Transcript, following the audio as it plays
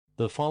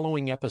The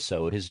following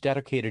episode is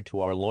dedicated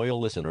to our loyal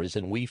listeners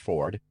in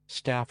Weeford,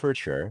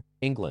 Staffordshire,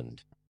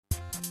 England.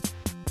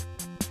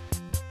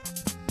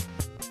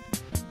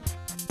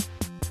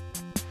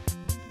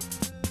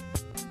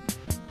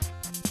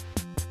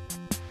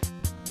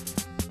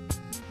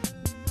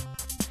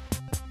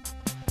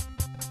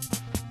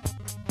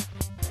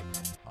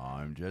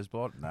 I'm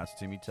Jezbot, and that's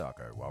Timmy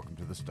Taco. Welcome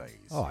to the Stays.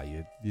 Oh,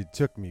 you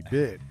took me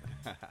bit.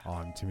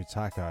 I'm Timmy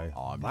Taco.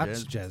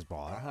 That's Jezbot.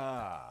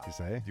 Aha. You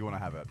see? Do you want to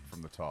have it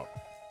from the top?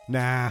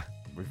 Nah,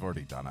 We've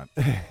already done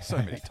it so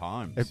many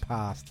times. it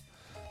passed.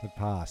 It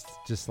passed.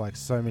 Just like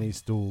so many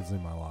stools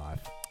in my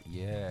life.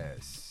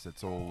 Yes,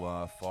 it's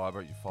all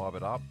fibre. You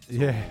fibered up. It's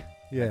Yeah,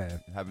 all- yeah.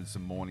 Having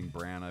some morning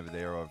brown over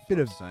there. I've Bit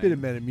of seen.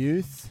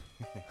 Metamucil.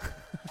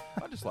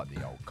 I just like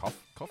the old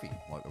coffee,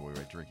 like that we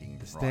were drinking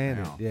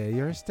Standard. right now. Yeah,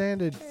 you're a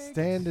standard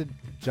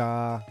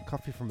jar.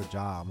 Coffee from a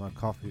jar. I'm a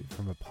coffee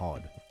from a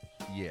pod.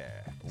 Yeah.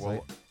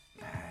 Well,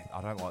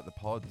 I don't like the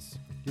pods.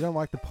 You don't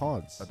like the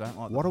pods. I don't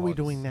like the What are we pods.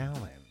 doing now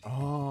then?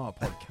 Oh,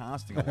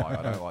 podcasting.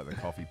 I don't like the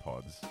coffee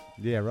pods.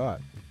 Yeah, right.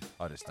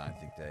 I just don't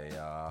think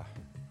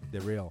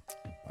They're real.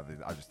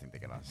 I just think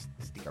they're going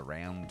to stick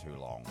around too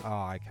long.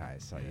 Oh, okay.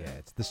 So Yeah. yeah,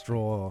 it's the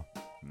straw.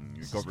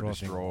 We It's got rid of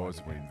straw thing straws.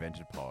 like We that.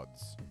 invented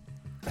pods.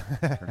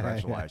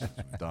 Congratulations,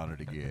 we've done it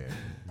again.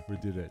 We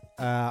did it.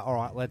 All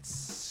right,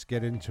 let's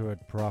get into it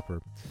proper.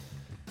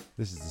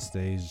 This is the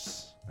stage.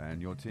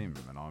 And you're Tim,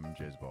 and I'm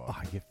Jezbot.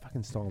 Oh, you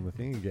fucking stole the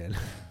thing again.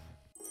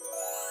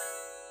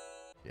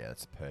 Yeah,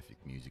 that's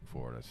perfect music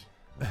for it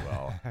as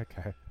well.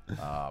 Okay.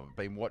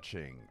 Been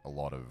watching a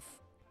lot of.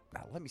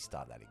 Now, let me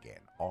start that again.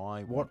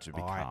 I want to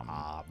become.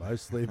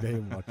 mostly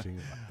been watching.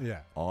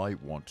 Yeah. I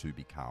want to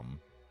become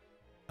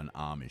an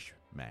Amish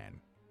man.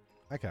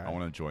 Okay. I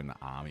want to join the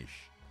Amish.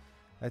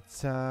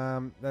 That's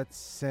that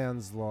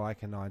sounds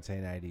like a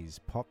 1980s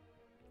pop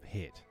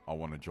hit. I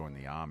want to join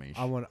the Amish.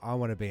 I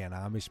want to be an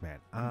Amish man.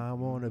 I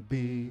want to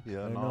be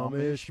an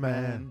Amish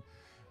man.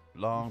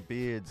 Long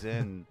beards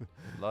and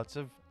lots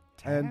of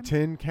And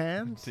tin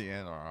cans.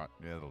 Tan, all right.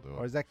 Yeah, that'll do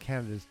Or it. is that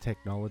counted as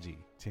technology?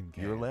 Tin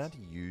cans. You're allowed to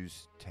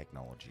use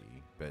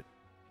technology, but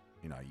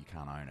you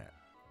can't own it.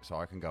 So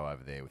I can go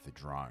over there with a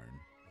drone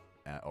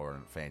or a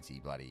fancy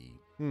bloody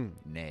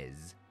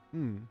NES,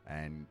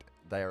 and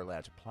they are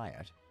allowed to play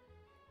it,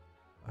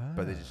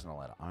 but they're just not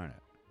allowed to own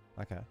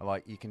it. Okay.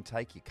 Like you can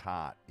take your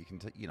cart, you can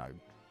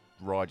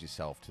ride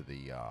yourself to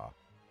the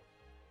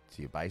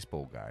to your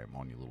baseball game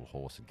on your little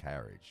horse and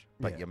carriage,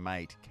 but Yeah. your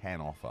mate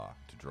can offer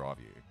to drive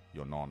you,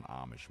 your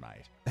non-Amish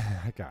mate,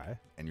 Okay.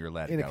 and you're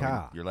allowed In to a go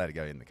car? you're allowed to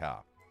go in the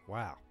car.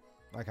 Wow.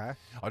 Okay.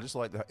 I just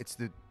like it's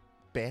the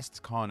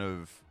best kind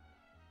of,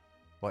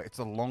 like, it's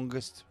the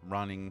longest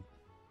running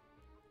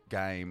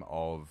game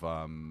of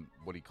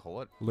what do you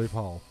call it?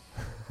 Loophole.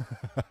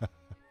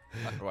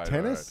 Wait,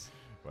 Tennis.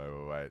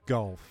 Wait.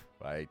 Golf.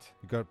 Wait.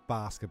 You got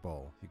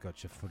basketball. You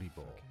got your footy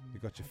ball. You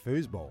got your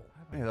foosball.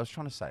 Yeah, I was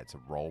trying to say it's a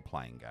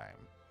role-playing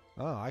game.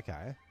 Oh,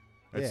 okay.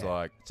 It's Yeah.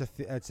 like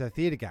It's a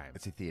theatre game.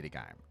 it's a theatre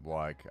game.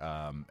 Like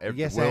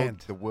Yes,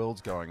 the world's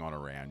going on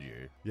around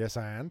you, Yes,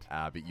 and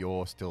but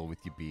you're still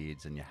with your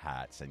beards and your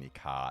hats and your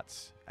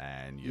carts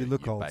and You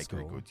look your old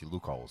bakery school. goods. You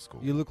look old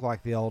school. you look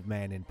like the old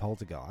man in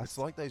Poltergeist. It's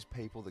like those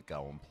people that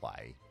go and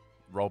play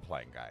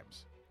role-playing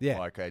games. yeah,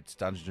 Like it's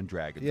Dungeons and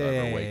Dragons yeah, over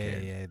yeah, a yeah,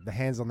 weekend. yeah. The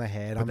hands on the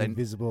head. But I'm they-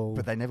 invisible.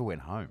 But they never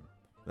went home.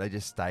 They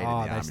just stayed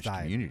Oh, in the they Amish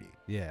stayed. community.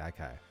 Yeah,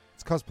 okay.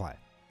 It's cosplay.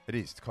 It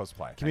is. It's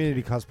cosplay. Thank Community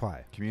you.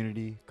 cosplay.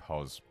 Community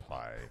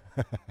cosplay.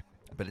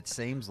 But it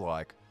seems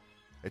like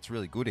it's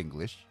really good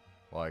English.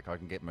 Like I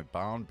can get my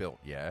barn built,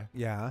 yeah.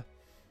 Yeah,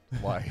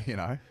 Like,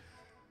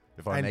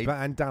 if I and need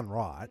and done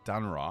right.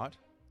 done right,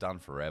 done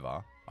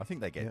forever. I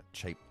think they get Yep.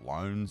 cheap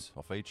loans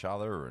off each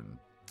other, and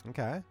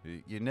Okay,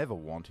 you're never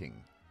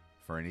wanting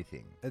for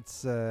anything,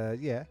 it's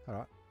yeah. All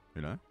right.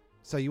 you know?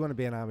 So you want to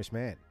be an Amish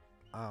man?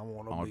 I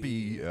want I'll to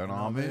be an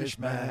Amish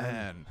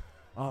man.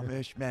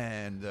 Amish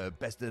man, the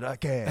best that I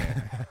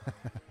can.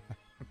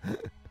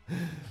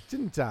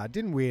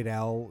 Didn't Weird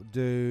Al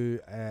do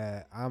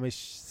Amish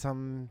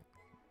some?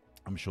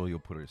 I'm sure you'll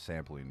put a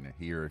sample in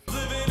here if you...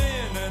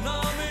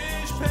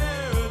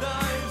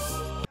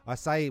 I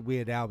say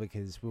Weird Al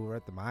because we were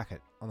at the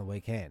market on the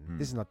weekend.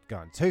 This is not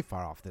going too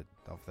far off the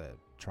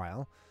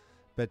trail,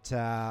 but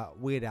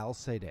Weird Al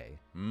CD,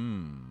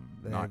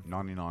 The-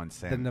 99 the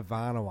cents.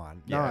 Nirvana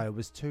one. Yeah. No, it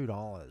was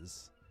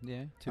 $2.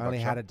 Yeah, I only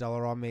had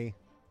 $1 on me.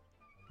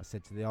 I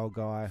said to the old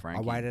guy, Frankie.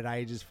 I waited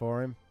ages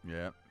for him.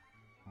 Yeah.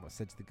 I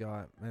said to the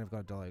guy, man, I've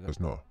got $1. He goes, That's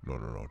no,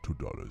 $2.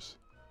 $2.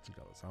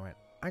 I went,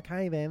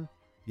 okay then.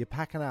 You're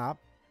packing up.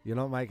 You're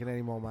not making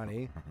any more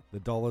money. The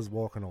dollar's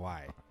walking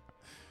away.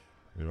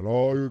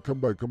 Oh, you come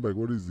back.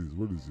 What is this?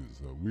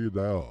 Weird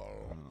Al.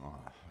 Oh,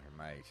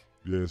 mate.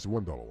 Yes,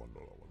 $1.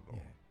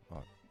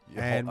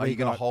 And Are we you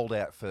going to got- hold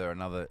out for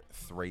another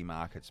 3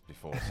 markets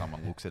before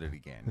someone looks at it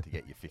again to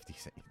get your 50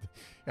 cents?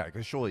 Yeah,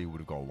 because surely you would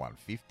have got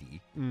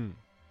 150. Mm.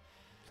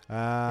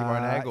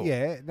 won't haggle.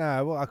 Yeah,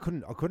 no, well, I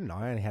couldn't.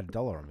 I only had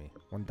 $1 on me.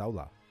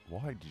 $1.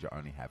 Why did you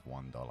only have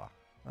 $1?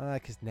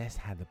 Because Ness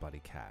had the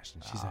bloody cash,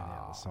 and she's on the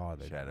other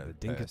side of She had the her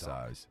dinker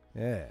dog. pesos.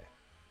 Yeah.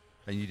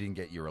 And you didn't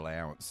get your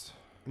allowance.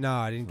 No,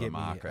 I didn't For the get me.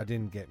 market. I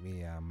didn't get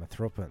me my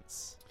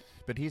threepence.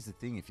 But here's the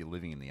thing: if you're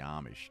living in the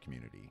Amish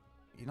community,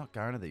 you're not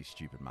going to these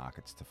stupid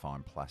markets to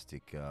find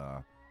plastic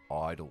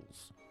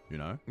idols. You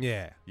know,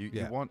 Yeah.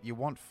 you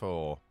want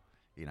for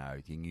your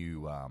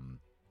new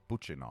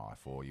butcher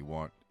knife, or you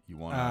want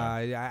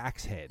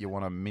axe head. you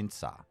want a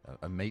mincer,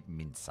 a meat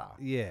mincer.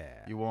 Yeah.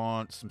 You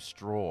want some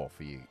straw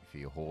for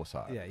your horse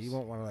hose. Yeah, you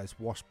want one of those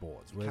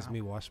washboards. Where's can't-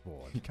 me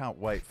washboard? You can't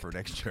wait for an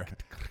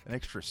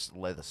extra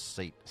leather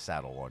seat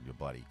saddle on your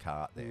bloody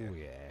cart there. Oh,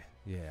 yeah.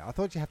 Yeah. I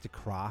thought you have to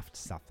craft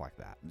stuff like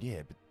that.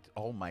 Yeah, but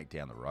old mate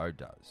down the road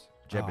does.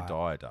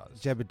 Jebediah does.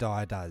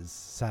 Jebediah does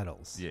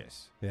saddles.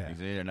 Yes. Yeah.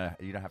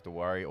 You don't have to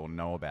worry or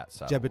know about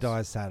saddles.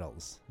 Jebediah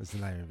Saddles is the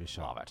name of his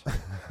shop. Love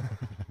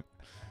it.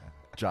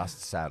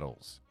 Just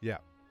saddles. Yeah.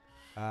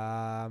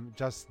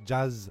 Just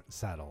Juzz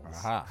Saddles.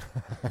 Aha.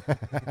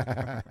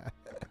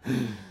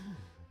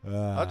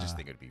 I just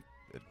think it'd be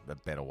a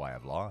better way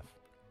of life.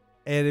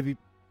 It'd be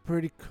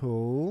pretty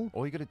cool.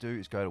 All you got to do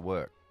is go to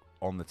work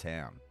on the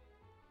town.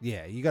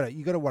 Yeah, you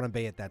gotta want to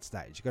be at that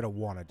stage. You gotta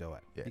want to do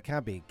it. Yeah. You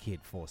can't be a kid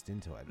forced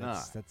into it. No,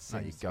 you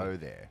seems to go be-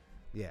 there.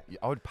 Yeah,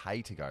 I would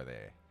pay to go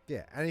there.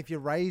 yeah. And if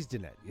you're raised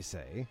in it, you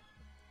see,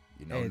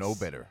 You know no it's-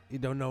 better. You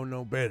don't know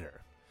no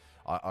better.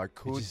 I You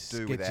could just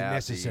do get without your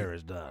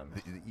necessaries done.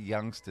 The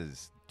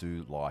youngsters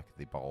do like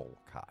the bowl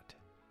cut,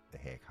 the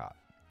haircut.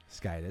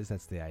 Skaters,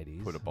 that's the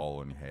 80s. Put a bowl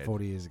on your head,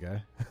 40 years ago.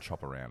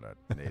 chop around it,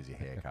 and there's your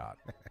haircut.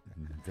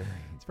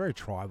 It's very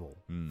tribal,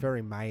 Mm.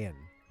 very Mayan.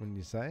 Wouldn't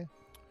you say?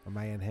 A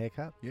Mayan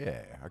haircut.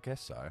 Yeah, I guess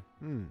so.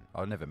 Hmm.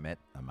 I've never met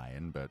a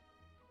Mayan, but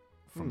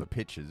from the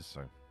pictures,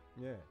 so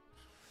Yeah.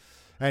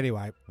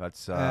 Anyway,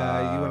 that's. you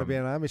want to be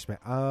an Amish man?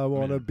 I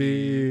want to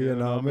be an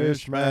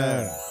Amish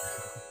man.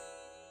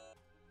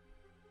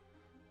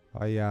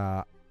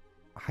 I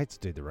hate to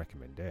do the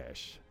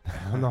recommendation.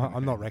 I'm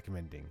not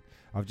recommending.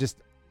 I've just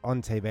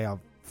on TV. I've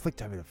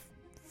flicked over to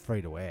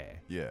free to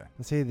air. Yeah,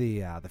 Let's hear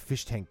the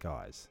fish tank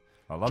guys.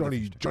 I love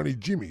Johnny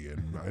Jimmy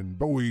and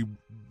Bowie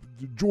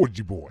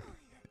Georgie Boy.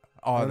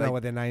 I don't know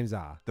what their names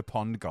are. the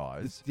pond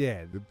guys.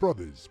 Yeah, The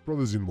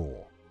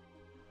brothers-in-law.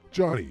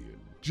 Johnny and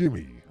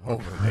Jimmy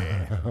Over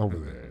there. over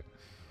there.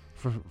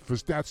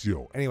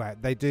 Fistazio. anyway,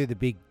 they do the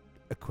big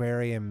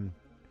aquarium,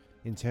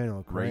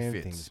 internal aquarium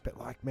Refits. things. But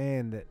like,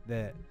 man,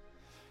 the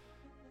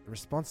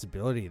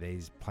responsibility of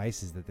these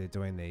places that they're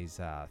doing these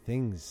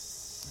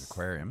things.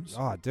 Aquariums.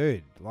 Oh,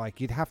 dude, like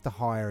you'd have to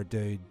hire a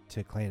dude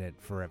to clean it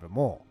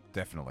forevermore.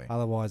 Definitely.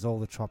 Otherwise, all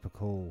the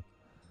tropical,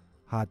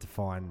 hard to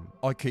find,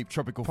 I keep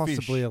tropical possibly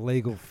fish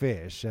illegal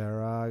fish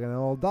are going to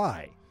all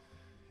die.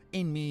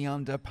 in me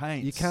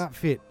underpaints. You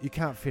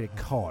can't fit a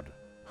cod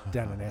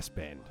down an S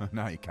bend.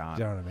 No, you can't.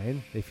 Do you know what I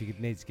mean? If you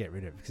needs to get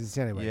rid of it, because it's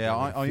the only way. Yeah, to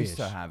get rid of I used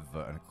to fish. have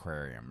an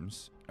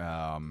aquariums,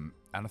 and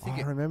I Oh, think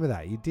I remember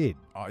that you did.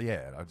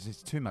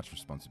 it's too much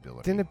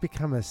responsibility. Didn't it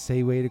become a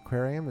seaweed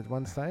aquarium at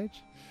one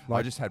stage?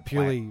 I just had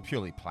purely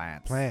purely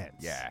plants.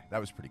 plants. Yeah, that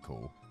was pretty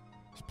cool.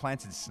 It's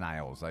plants and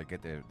snails. They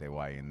get their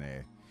way in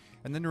there.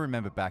 And then I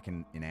remember back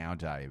in our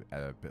day,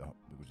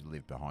 we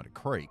lived behind a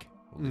creek,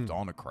 or lived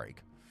on a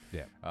creek.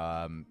 Yeah.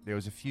 There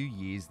was a few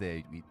years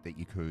there that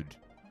you could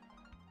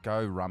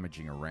go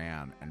rummaging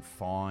around and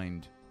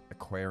find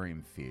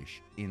aquarium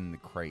fish in the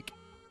creek.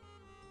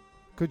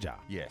 Could ya?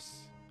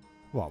 Yes.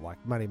 What,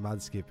 like money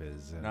mud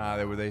skippers? And, No,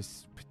 there were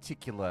this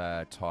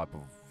particular type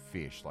of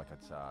fish, like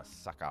it's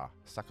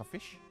sucker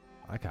fish.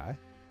 Okay.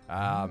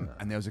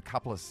 And there was a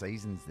couple of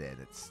seasons there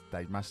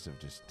they must have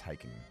just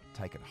taken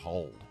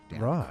hold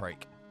down Right. the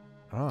creek.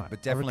 Right.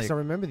 But definitely- I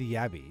remember the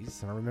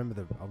yabbies, and I remember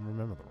the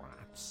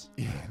rats.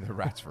 Yeah, the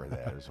rats were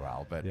there as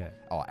well. But Yeah.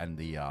 and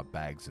the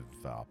bags of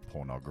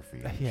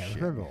pornography. And Yeah, I shit.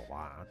 remember all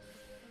that.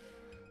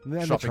 And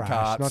then Shopping the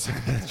trash, carts. not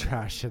to forget the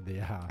trash and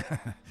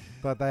the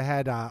but they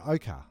had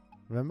ochre.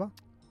 Remember?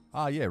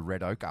 Oh yeah,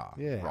 red ochre.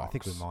 Yeah, I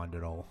think we rocks. mined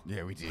it all.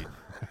 Yeah, we did.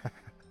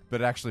 But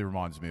it actually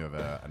reminds me of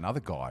another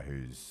guy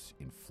who's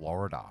in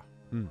Florida.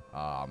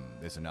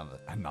 There's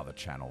another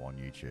channel on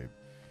YouTube,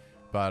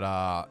 but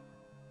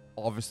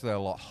obviously a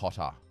lot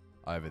hotter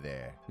over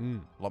there.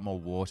 A lot more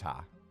water.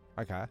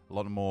 Okay. A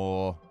lot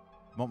more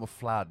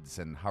floods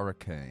and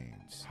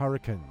hurricanes.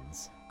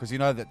 Hurricanes. Because you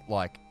know that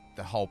like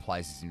the whole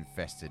place is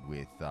infested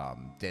with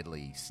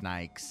deadly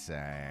snakes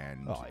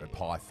and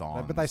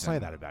pythons. But they say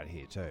and that about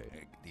here too.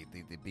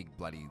 the big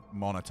bloody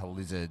monitor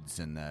lizards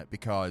and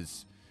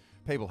because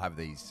people have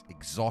these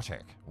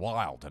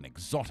wild and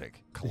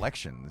exotic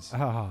collections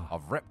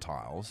of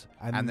reptiles,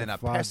 And then the a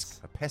floods.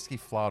 pesky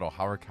flood or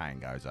hurricane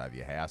goes over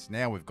your house.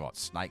 Now we've got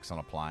snakes on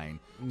a plane,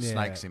 Yeah,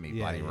 snakes in me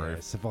yeah, bloody yeah.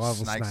 roof, Survival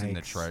snakes in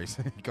the snakes. trees.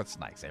 You've got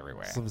snakes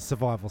everywhere. Some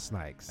survival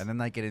snakes. And then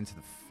they get into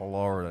the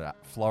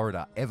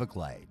Florida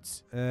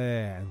Everglades.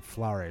 Yeah, and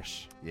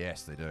flourish.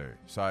 Yes, they do.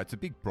 So it's a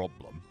big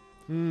problem.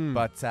 Hmm.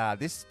 But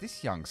this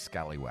young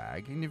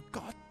scallywag, and you've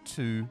got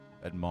to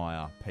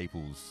admire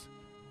people's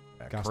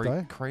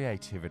Gusto?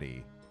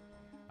 creativity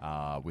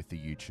with the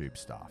YouTube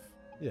stuff.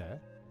 Yeah.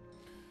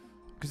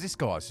 Because this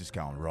guy's just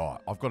going, right,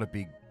 I've got a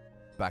big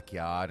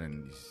backyard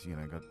and he's,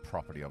 got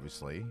property,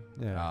 obviously.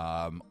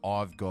 Yeah.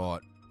 I've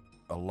got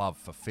a love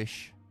for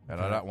fish,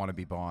 and I Okay. don't want to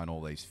be buying all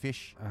these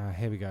fish.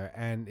 Here we go.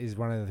 And is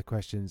one of the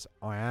questions,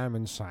 I am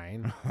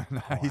insane.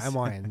 No, Or he's- am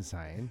I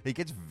insane? He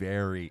gets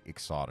very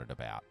excited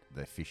about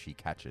the fish he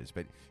catches,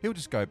 but he'll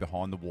just go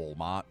behind the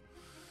Walmart,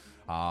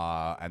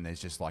 and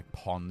there's just like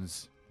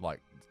ponds,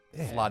 like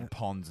Yeah. flood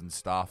ponds and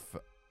stuff,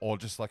 or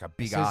just like a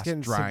big So he's ass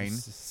getting drain.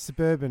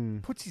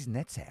 suburban. Puts his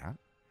nets out,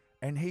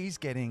 and he's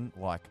getting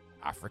like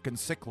African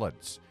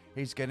cichlids.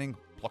 He's getting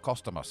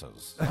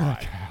plecostomuses.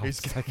 Right? he's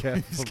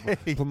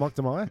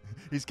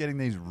he's getting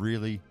these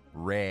really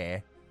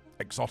rare,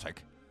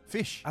 exotic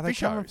fish. Are they fish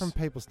coming O's. from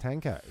people's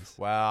tankos?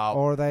 Well,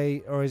 Or are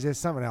they? Or is there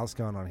something else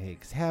going on here?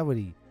 Because how would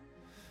he?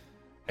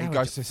 he how would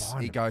goes you to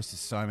find he them? goes to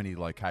so many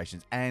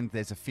locations, and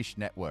there's a fish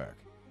network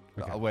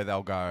Okay. where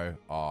they'll go.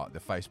 Oh, the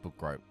Facebook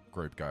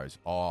group goes.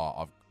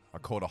 Oh, I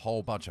caught a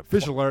whole bunch of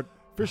Fish alert!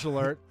 Fish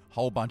alert!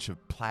 whole bunch of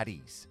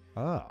platies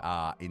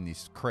Oh, in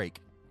this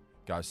creek.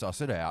 Go suss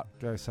it out.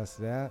 go suss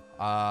it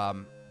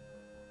out.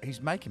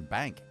 He's making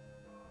bank.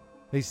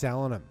 He's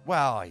selling them.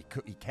 Well,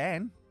 he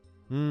can.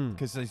 Mm.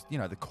 Because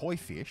the koi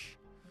fish,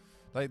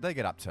 they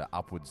get up to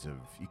upwards of,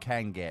 you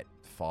can get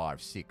 $5,000,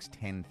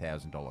 $6,000,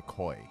 $10,000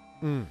 koi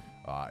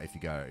if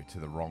you go to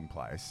the wrong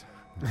place.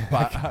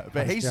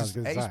 But he's I was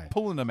gonna say.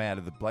 pulling them out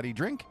of the bloody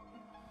drink,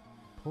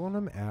 Pulling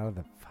them out of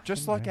the.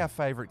 just fucking like our ground.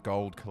 favourite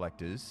gold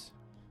collectors.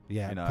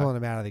 Yeah, you know. pulling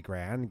them out of the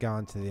ground,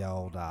 going to the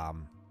old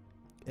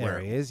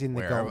areas in the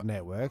wherever. gold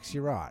networks.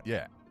 You're right.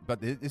 Yeah, but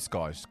this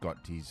guy's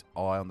got his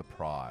eye on the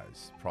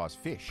prize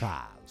fish.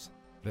 Prize.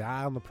 The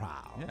eye on the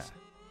prize. Yeah.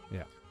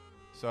 Yeah.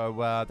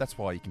 So that's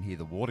why you can hear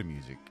the water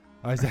music.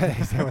 Oh, is that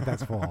what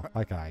that's for?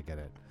 Okay, I get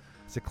it.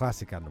 It's a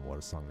classic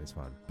underwater song, this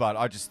one. But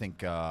I just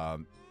think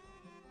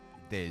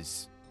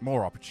there's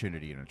more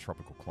opportunity in a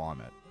tropical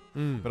climate.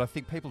 But I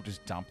think people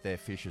just dump their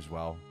fish as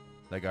well.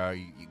 They go,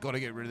 you got to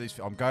get rid of these.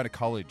 I'm going to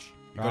college.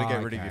 You got to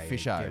get rid of your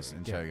fish O's.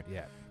 And so,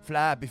 yeah.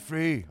 fly, be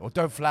free. Or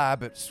don't fly,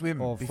 but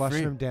swim, Or be flush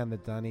free. them down the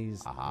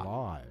dunnies Uh-huh.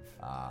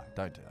 live.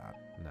 Don't do that.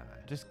 No.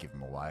 Just give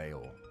them away.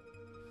 Or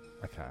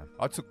Okay.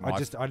 I took my...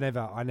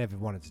 I never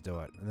wanted to do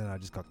it, and then I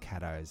just got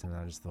catos, and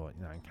I just thought,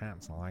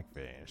 cats are like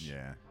fish.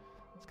 Yeah.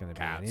 It's going to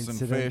be an Cats and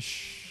incident.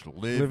 fish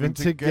Living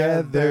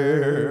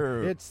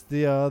together. It's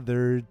the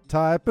other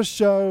type of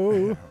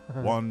show.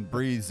 One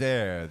breathes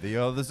air, the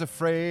other's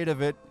afraid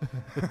of it.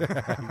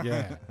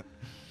 Yeah.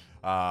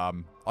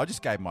 I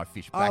just gave my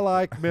fish back. I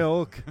like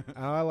milk.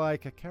 I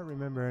can't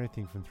remember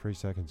anything from 3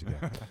 seconds ago.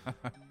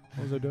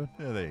 What was I doing?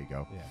 Yeah, there you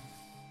go. Yeah.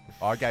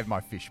 I gave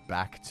my fish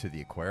back to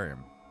the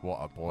aquarium. What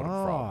I bought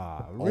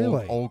it from.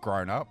 Really? All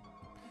grown up.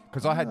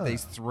 Because I had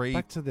these three.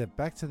 Back to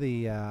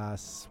the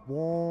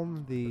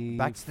swarm, the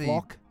Back to the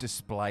flock.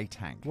 display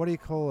tank. What do you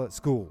call it?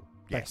 School.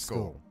 Yeah, Back to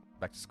school.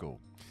 Back to school.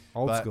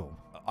 Old But school.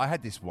 I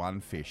had this one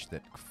fish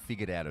that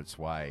figured out its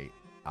way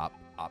up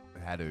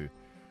how to.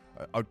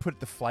 I'd put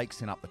the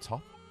flakes in up the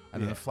top,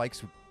 and then Yeah. the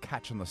flakes would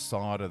catch on the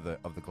side of the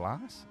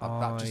glass. Oh,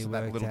 Up just he at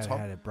that worked little out top.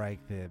 how to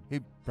break the. He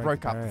break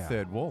broke the up the barrier.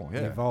 third wall. He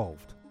Yeah.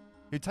 evolved.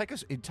 He'd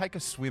take a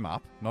swim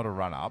up, not a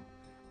run up,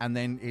 and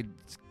then he'd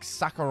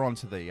sucker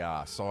onto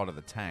the side of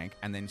the tank,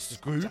 and then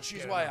scooch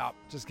his way up.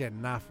 Just get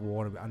enough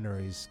water under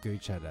his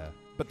scoocher to.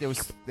 But there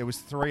was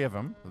three of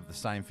them of the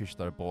same fish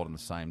that I bought on the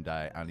same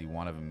day. Only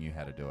one of them knew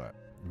how to do it.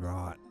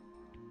 Right.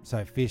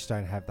 So fish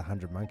don't have the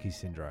 100 monkey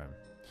syndrome,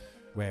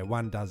 where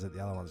one does it,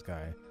 the other ones go,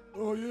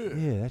 Oh yeah.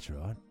 yeah, that's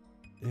right.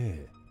 Yeah.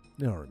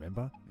 You don't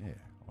remember. Yeah.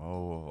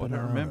 Oh, I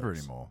don't remember Bananas.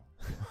 anymore.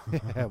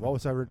 Yeah, what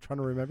was I trying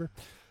to remember?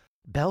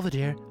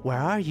 Belvedere, where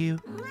are you?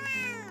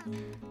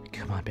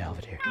 Come on,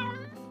 Belvedere.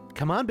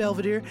 Come on,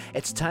 Belvedere.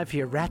 It's time for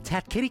your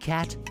Rat-Tat Kitty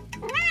Cat.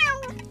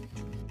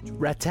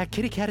 Rat-Tat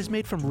Kitty Cat is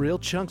made from real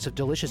chunks of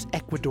delicious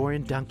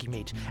Ecuadorian donkey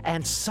meat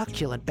and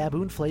succulent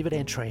baboon-flavored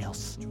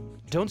entrails.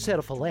 Don't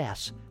settle for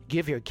less.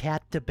 Give your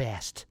cat the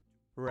best.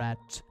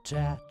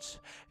 Rat-Tat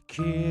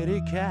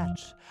Kitty Cat.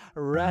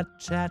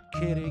 Rat-Tat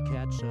Kitty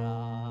Cat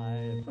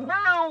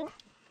time.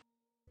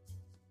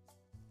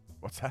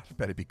 What's that?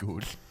 Better be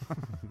good.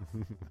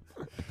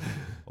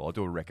 Well, I'll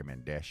do a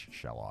recommendation,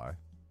 shall I?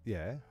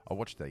 Yeah. I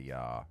watched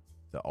the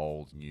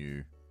old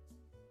new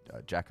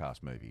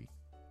Jackass movie.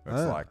 It's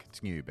Oh. like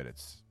it's new, but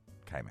it's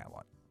came out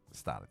like the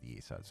start of the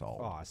year, so it's old.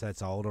 Oh, so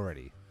it's old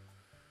already.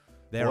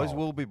 They're Boys old.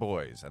 will be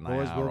boys, and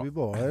Boys they will are, be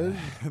boys.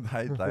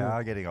 they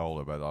are getting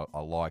older, but I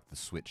like the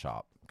switch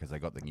up because they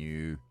got the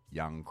new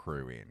young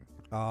crew in.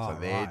 Oh, So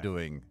they're right.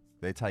 doing.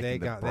 They're taking They're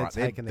the go- they're brunt.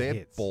 taking the their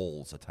hits.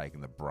 balls are taking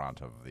the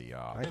brunt of the.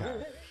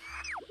 Okay.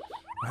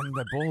 And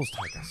the balls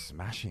take a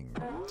smashing.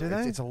 Do It's,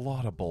 they? it's a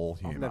lot of ball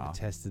I've humor. never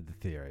tested the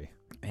theory.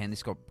 And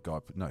this guy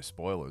put no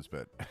spoilers,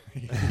 but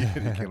you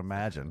can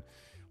imagine.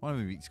 One of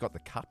them, he's got the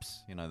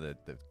cups,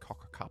 the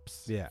cocker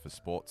cups Yeah. for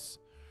sports.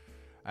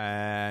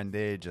 And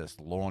they're just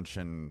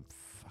launching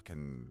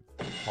fucking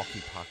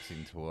hockey pucks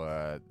into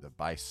the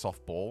base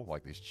softball,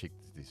 like this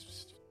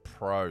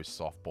pro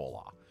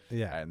softballer.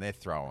 Yeah. And they're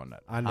throwing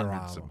it. Underarm.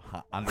 Hundreds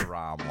of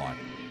underarm, like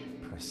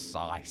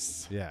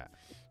precise. Yeah.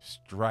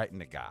 straight in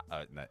the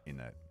in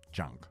the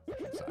junk. I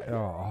should say.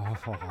 Oh,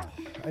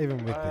 even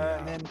with the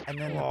And then the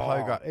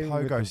even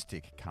with pogo the-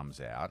 stick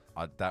comes out.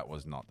 That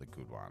was not the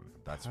good one.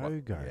 That's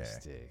Pogo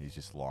stick. He's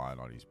just lying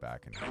on his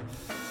back and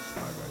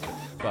pogo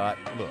stick. But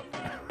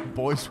look,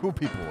 boys will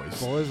be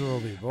boys. boys will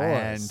be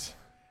boys.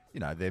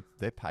 And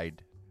they're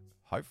paid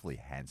hopefully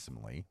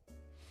handsomely.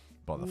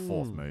 By the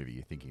fourth movie,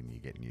 you're thinking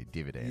you're getting your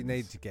dividends.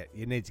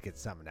 you need to get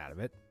something out of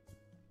it,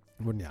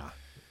 wouldn't ya?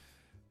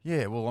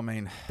 Yeah, well, I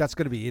mean, That's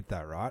got to be it,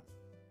 though, right?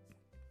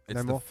 it's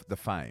No more? the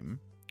fame.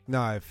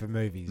 No, for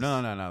movies.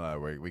 No.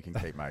 We can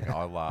keep making.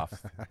 I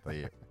laughed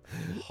the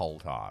whole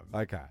time.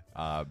 Okay.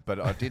 But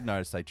I did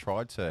notice they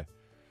tried to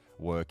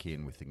work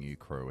in with the new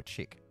crew a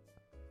chick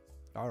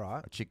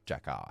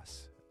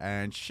jackass,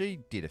 and she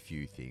did a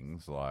few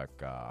things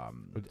like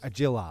A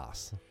Jill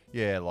ass.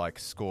 like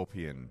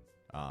Scorpion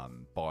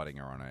biting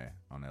her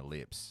on her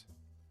lips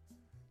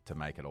to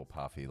make it all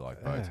puffy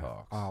like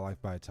Botox. Oh,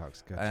 like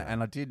Botox. Gotcha.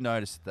 And I did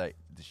notice that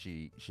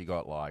she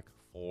got like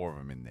 4 of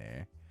them in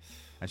there,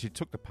 and she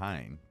took the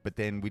pain, but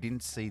then we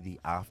didn't see the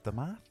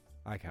aftermath.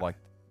 Okay. Like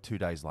 2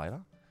 days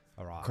later.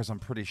 All right. Because I'm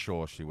pretty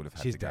sure she would have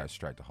had She's to go dead.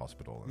 straight to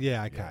hospital.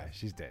 Yeah, okay.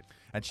 She's dead.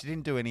 And she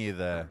didn't do any of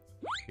the,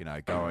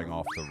 going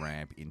off the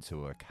ramp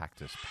into a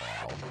cactus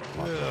pile type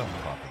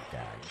of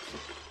gags.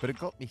 But it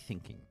got me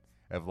thinking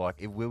of, like,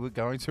 if we were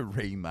going to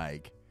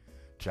remake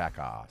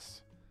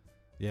Jackass,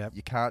 Yep.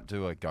 you can't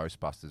do a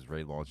Ghostbusters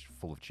relaunch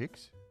full of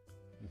chicks.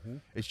 Mm-hmm.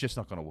 It's just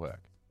not going to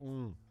work.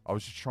 I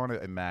was just trying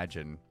to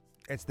imagine.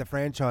 It's the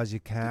franchise you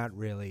can't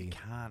really.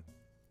 Can't.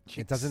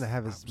 It doesn't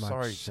have as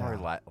much. Sorry,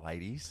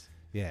 ladies.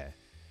 Yeah.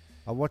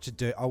 I watch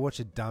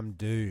a dumb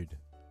dude.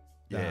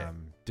 Yeah.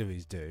 Do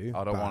his do.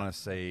 I don't but want to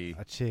see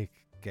a chick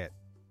get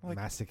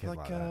massacred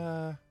like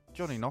that.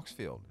 Johnny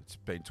Knoxville. It's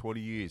been 20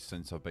 years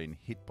since I've been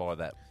hit by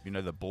that.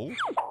 The bull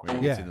when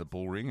he Yeah. gets in the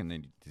bull ring and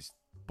then this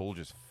bull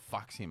just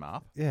fucks him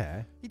up.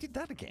 Yeah. He did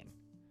that again.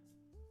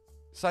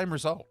 Same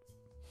result.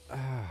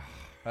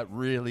 That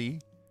really,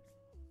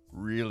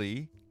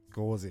 really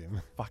Gauze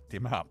him. fucked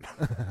him up.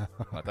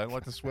 I don't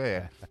like to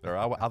swear. There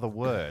are other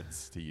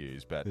words to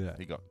use, but Yeah.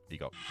 he got.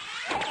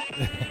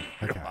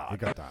 Okay. He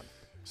got done.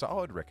 So I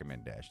would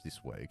recommend, Dash, this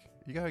week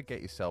you go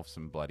get yourself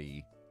some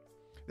bloody.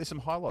 There's some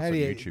highlights How on do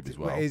you- YouTube as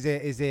well. Is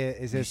there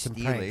You some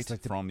steal pranks?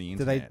 it from the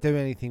do they internet. do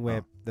anything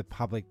where Oh. the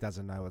public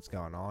doesn't know what's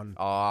going on?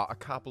 A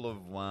couple of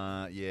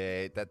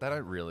that they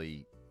don't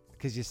really.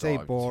 Because you see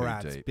dive too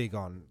Borat's deep. big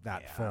on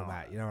that Yeah,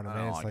 format. You know what I I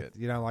mean? don't It's like like it.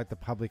 you don't like the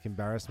public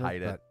embarrassment.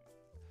 Hate it. but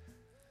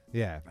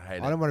Yeah,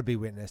 Hate I it. don't want to be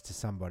witness to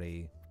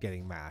somebody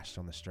getting mashed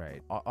on the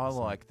street. I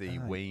like the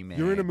 "Oh, wee man.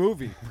 You're in a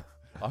movie.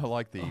 I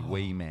like the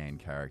wee man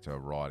character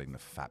riding the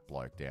fat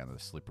bloke down the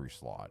slippery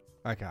slide.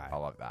 Okay. I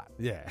like that.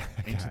 Yeah.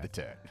 Into okay. the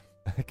dirt.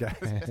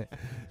 Okay.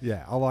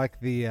 Yeah, I like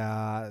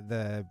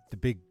the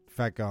big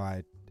fat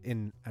guy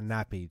in a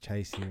nappy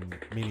chasing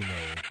Mini Me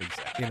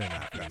Exactly. in a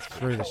nappy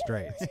through the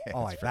streets. Yeah, I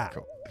like that's that.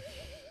 very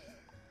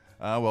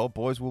cool. Well,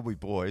 boys will be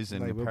boys,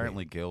 and They will be.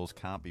 apparently girls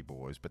can't be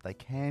boys, but they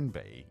can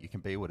be. You can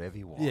be whatever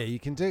you want. Yeah, you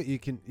can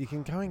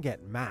go and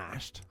get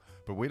mashed.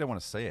 But we don't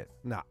want to see it.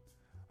 No,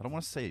 I don't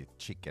want to see a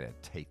chick get her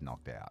teeth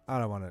knocked out. I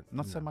don't want to.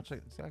 Not so much a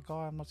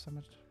guy. I'm not so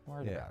much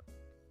worried Yeah. about.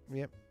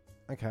 Yep.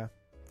 Okay.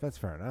 That's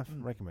fair enough.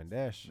 Recommend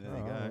Dash. There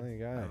you go. There you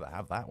go.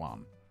 Have that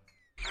one.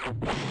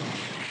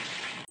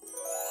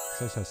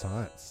 So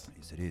science.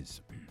 Yes, it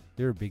is.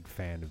 You're a big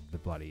fan of the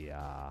bloody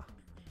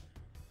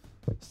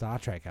Star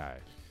Trek, eh?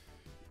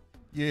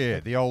 Yeah,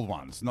 the old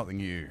ones, not the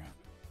new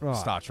Right.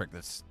 Star Trek.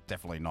 That's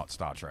definitely not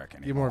Star Trek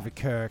anymore. You're more of a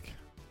Kirk.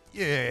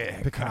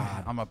 Yeah,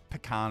 Picard. I'm a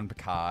Picard.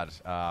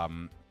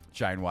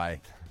 Janeway,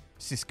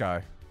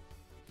 Cisco,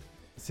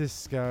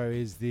 Cisco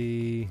is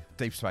the.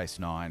 Deep Space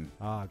Nine.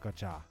 Ah,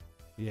 gotcha.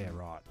 Yeah,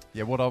 right.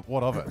 Yeah, what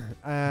of it?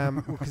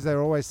 Because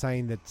they're always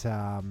saying that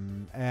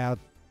our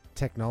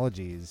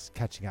technology is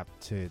catching up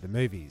to the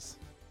movies.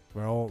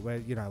 We're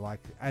like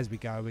as we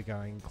go, we're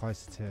going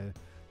closer to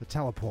the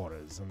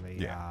teleporters and the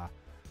Yeah.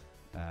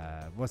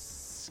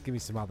 give me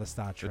some other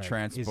Star The Trek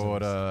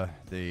transporter,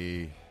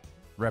 the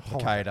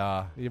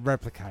replicator, isms. Your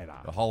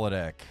replicator, the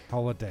holodeck.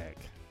 holodeck,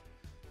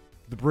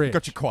 the bridge. You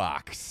got your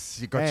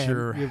quarks. You got and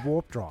your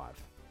warp drive.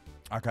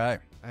 okay.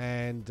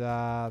 And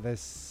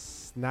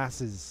there's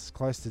NASA's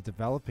close to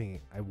developing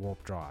a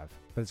warp drive,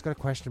 but it's got a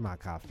question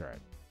mark after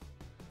it.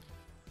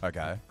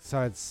 Okay.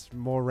 So it's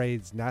more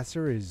reads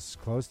NASA is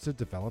close to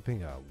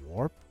developing a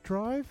warp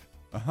drive?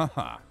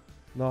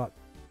 Not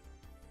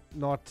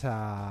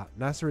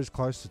NASA is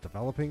close to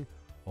developing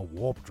a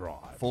warp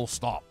drive. Full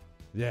stop.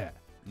 Yeah.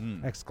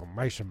 Mm.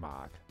 Exclamation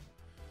mark.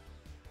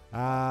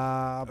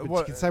 But What-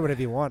 you can say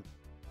whatever you want.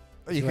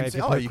 You Anyway, can if say,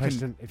 you oh, put a you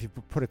question, if you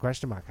put a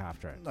question mark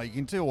after it. can. No, you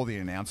can do all the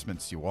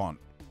announcements you want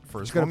for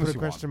You've as got to long put as a you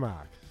question want.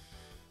 mark.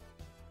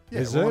 Yeah,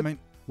 Is well, it? I mean,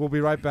 We'll be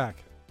right back.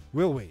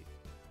 Will we?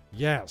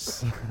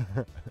 Yes.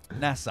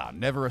 NASA,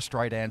 never a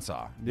straight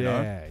answer. You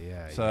know?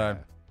 yeah. So-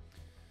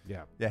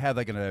 yeah. Yeah, how are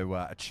they going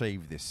to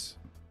achieve this?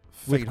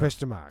 With feat of-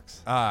 question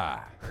marks.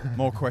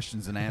 more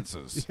questions than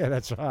answers. Yeah,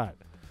 that's right.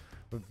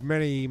 With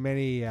many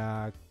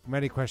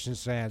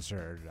questions to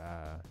answer,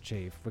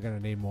 Chief. We're going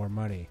to need more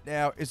money.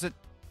 Now, is it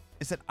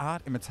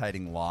art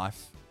imitating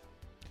life,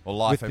 or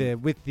life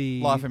with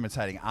the life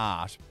imitating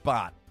art?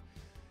 But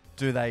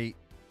do they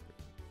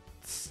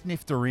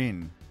sniff her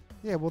in?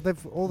 Yeah, well, they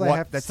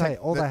have to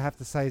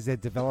say is they're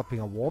developing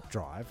a warp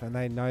drive, and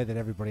they know that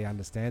everybody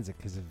understands it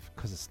because of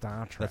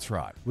Star Trek. That's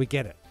right. We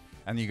get it.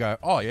 And you go,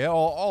 oh yeah,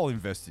 I'll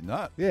invest in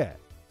that. Yeah.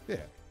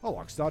 I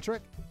like Star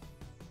Trek.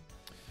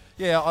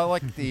 Yeah, I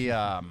like the.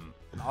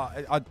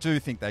 I do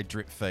think they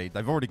drip feed.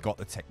 They've already got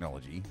the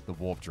technology, the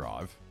warp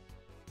drive.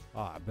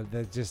 But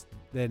they're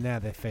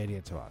feeding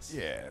it to us.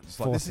 Yeah, it's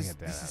like this is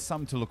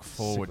something to look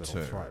forward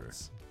to.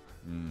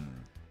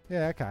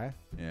 Yeah, okay.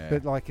 Yeah,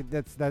 but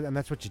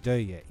that's what you do.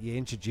 You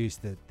introduce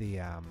the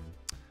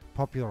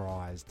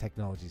popularized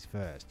technologies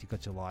first. You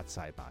got your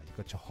lightsaber, you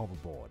got your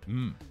hoverboard,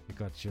 you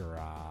got your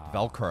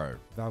Velcro,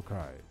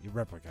 your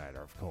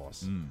replicator, of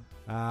course.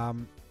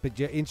 But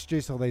you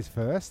introduce all these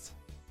first.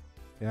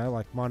 You know,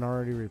 like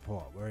Minority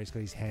Report, where he's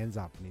got his hands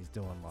up and he's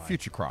doing like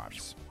future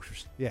crimes.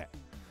 Yeah.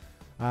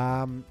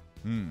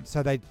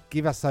 So they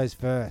give us those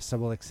first, so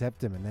we'll accept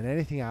them, and then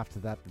anything after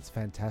that that's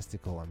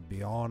fantastical and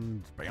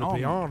beyond.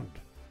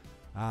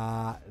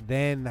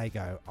 Then they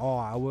go,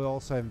 we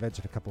also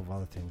invented a couple of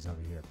other things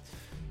over here.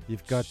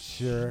 You've got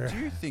your... Do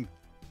you think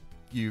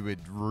you would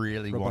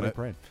really want it?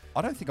 Brain.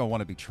 I don't think I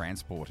want to be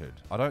transported.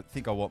 I don't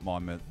think I want my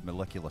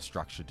molecular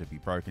structure to be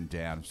broken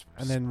down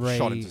and then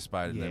shot into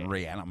space and then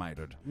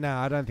reanimated. No,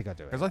 I don't think I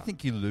do. Because I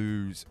think you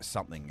lose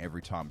something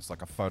every time. It's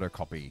like a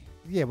photocopy.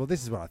 Yeah, well,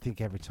 this is what I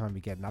think every time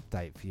you get an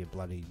update for your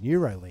bloody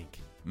Neuralink.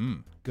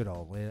 Good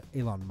old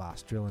Elon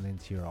Musk drilling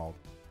into your old...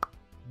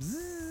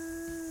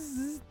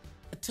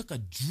 I took a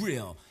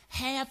drill,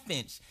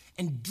 half-inch,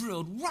 and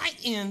drilled right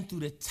in through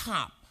the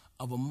top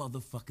of a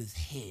motherfucker's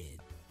head.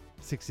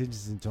 6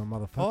 inches into a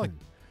motherfucking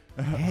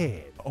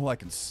head. All I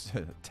can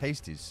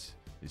taste is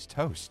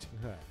toast.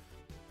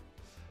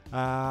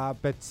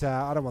 But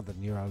I don't want the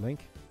Neuralink.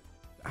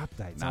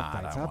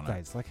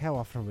 Updates. Like, how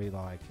often are we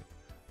like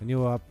a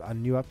new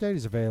update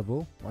is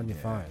available on your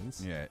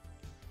phones? Yeah.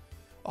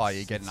 Oh,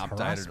 you're getting updated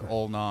harassment.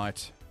 All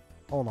night.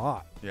 All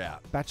night. Yeah.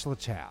 Bachelor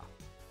chow.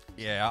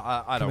 Yeah,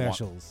 I don't want...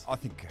 Commercials. I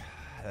think...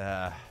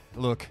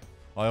 look,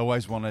 I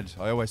always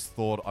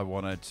thought I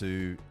wanted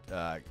to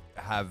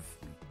have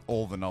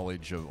all the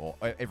knowledge of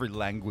every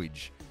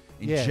language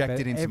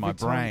injected into my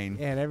brain.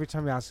 And every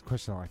time you ask a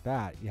question like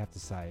that, you have to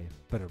say,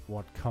 but at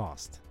what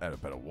cost? But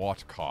at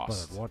what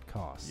cost? But at what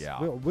cost?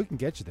 Yeah. We can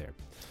get you there.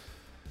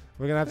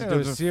 We're going to have to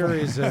do a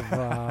series of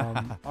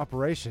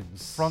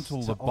operations.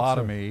 Frontal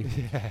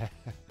lobotomy.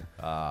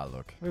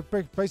 Look. We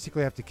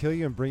basically have to kill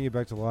you and bring you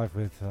back to life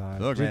with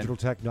digital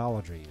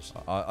technologies.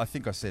 I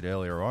think I said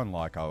earlier on,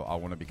 like, I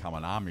want to become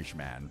an Amish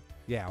man.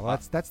 Yeah, well,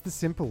 that's the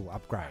simple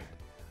upgrade.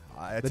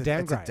 It's a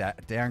downgrade. It's a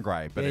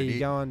downgrade, but,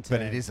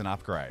 but it is an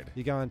upgrade.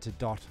 You go into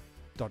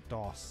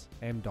DOS,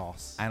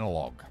 MS-DOS.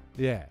 Analog.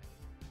 Yeah.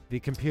 The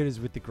computers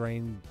with the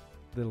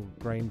little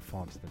green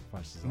font that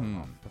flashes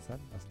on off. What's that?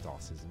 That's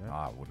DOS, isn't it?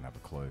 I wouldn't have a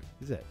clue.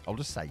 Is it? I'll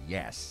just say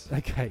yes.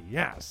 Okay,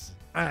 yes.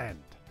 And.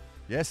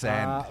 Yes,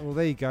 and. Well,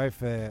 there you go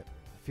for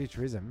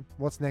futurism.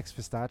 What's next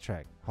for Star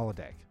Trek?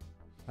 Holodeck.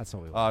 That's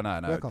all we want. Oh,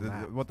 no. Work on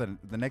that.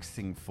 The next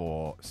thing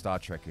for Star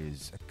Trek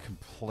is a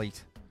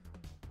complete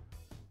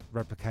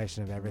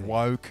replication of everything.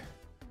 Woke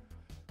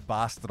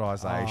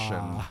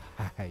bastardization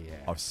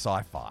of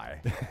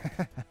sci-fi.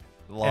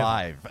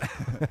 Live.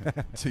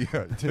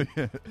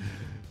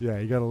 Yeah,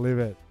 you got to live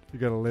it.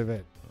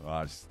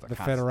 The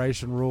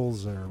Federation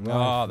rules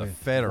are the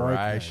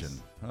Federation.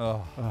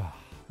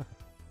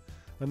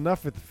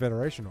 Enough with the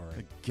Federation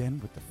already. Again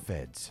with the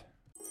feds.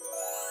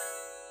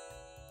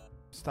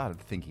 Started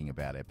thinking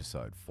about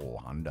episode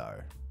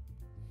 400.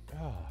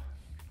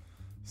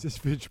 Is this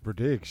future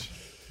prediction?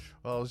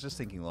 Well, I was just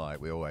thinking, like,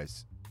 we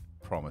always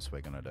promise we're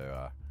going to do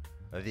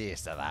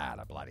this or that,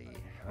 a bloody...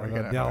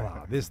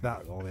 This,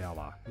 that, or the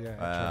other.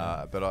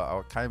 Yeah. But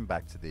I came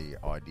back to the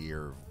idea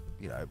of,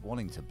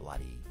 wanting to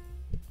bloody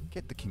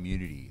get the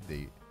community,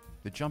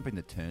 the Jump in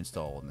the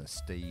Turnstile and the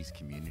Steez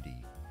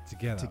community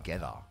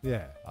together.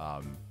 Yeah.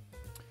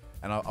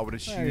 And I would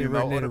assume... you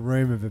would need a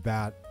room of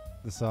about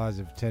the size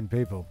of 10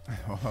 people.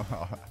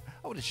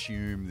 I would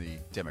assume the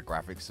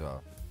demographics are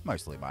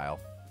mostly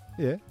male.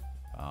 Yeah.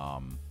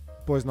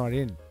 Boys' night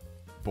in.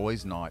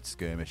 Boys' night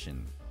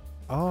skirmishing.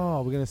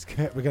 Oh, we're gonna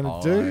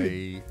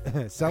do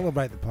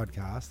celebrate the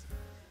podcast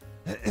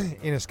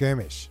in a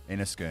skirmish.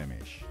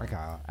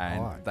 Okay.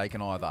 And they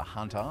can either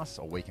hunt us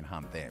or we can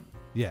hunt them.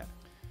 Yeah.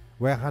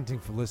 We're hunting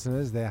for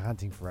listeners. They're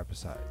hunting for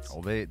episodes.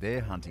 Well,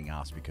 they're hunting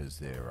us because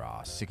they're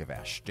sick of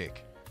our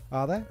shtick.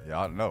 Are they? Yeah,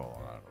 I don't know.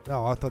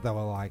 No, I thought they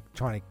were like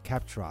trying to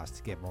capture us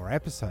to get more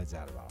episodes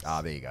out of us.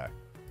 There you go.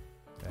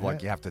 Yeah.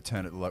 Like you have to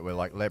turn it like we're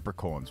like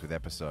leprechauns with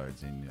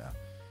episodes, and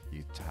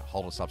you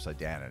hold us upside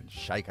down and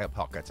shake our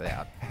pockets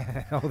out.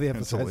 All the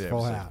episodes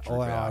fall out.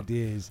 All our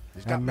ideas.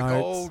 He's got me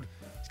notes. gold.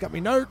 He's got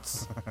me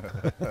notes.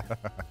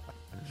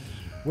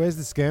 Where's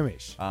the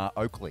skirmish?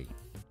 Oakley.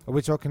 Are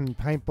we talking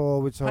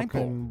paintball? We're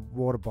talking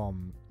water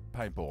bomb.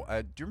 paintball.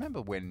 Do you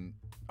remember when,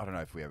 I don't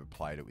know if we ever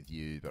played it with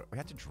you, but we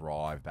had to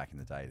drive back in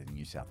the day to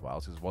New South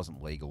Wales because it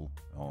wasn't legal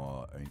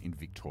in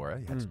Victoria.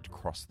 You had to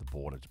cross the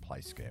border to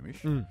play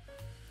skirmish.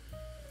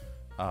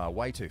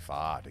 Way too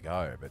far to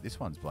go, but this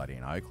one's bloody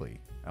in Oakley.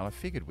 And I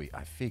figured we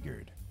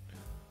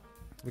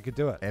could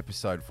do it.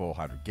 Episode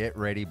 400. Get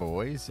ready,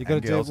 boys. You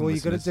got to do. Well, you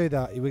got to do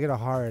that. We got to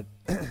hire it.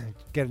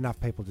 Get enough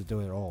people to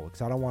do it all.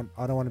 Because I don't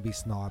want to be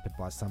sniped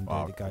by some dude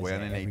that goes we out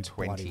only every need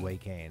 20 bloody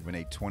weekend. We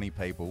need 20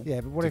 people.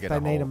 Yeah, but what if they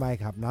need to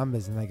make up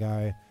numbers and they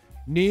go,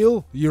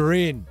 Neil, you're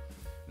in.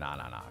 No.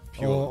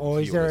 Or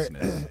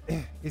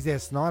is there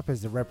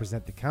snipers that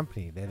represent the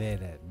company? They're there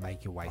to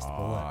make you waste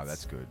bullets. Oh,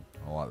 that's good.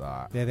 I like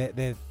that.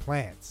 They're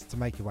plants to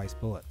make you waste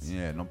bullets.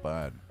 Yeah, not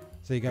bad.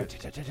 So you go,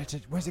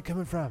 where's it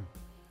coming from?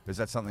 Is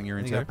that something you're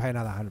and into? You got to pay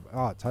another 100.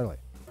 Oh, totally.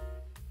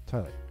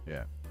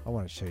 Yeah. I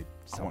want to shoot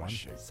someone. I want to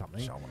shoot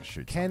something. I want to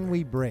shoot. Can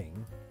we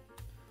bring?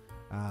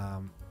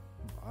 I'm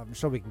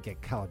sure we can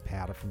get coloured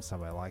powder from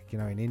somewhere, like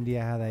in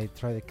India, how they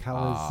throw the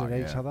colours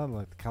at each other,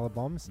 like the colour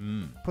bombs.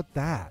 Put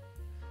that.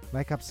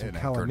 Make up some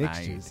colour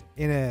mixtures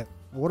in a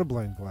water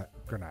balloon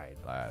grenade.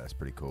 That's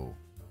pretty cool.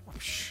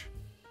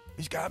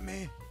 He's got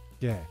me.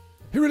 Yeah.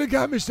 He really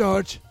got me,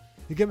 Sarge.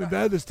 He got me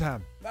bad this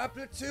time. My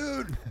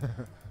platoon.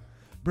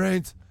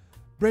 Brains,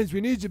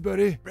 we need you,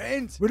 buddy.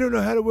 Brains. We don't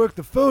know how to work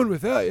the phone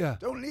without you.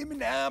 Don't leave me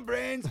now,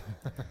 Brains.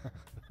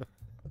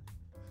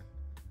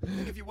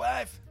 Think of your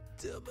wife.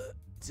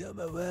 Tell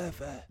my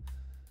wife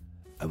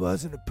I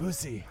wasn't a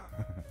pussy.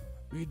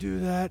 Will you do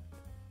that?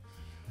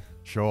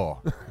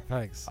 Sure.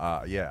 Thanks.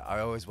 Yeah, I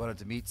always wanted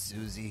to meet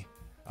Susie.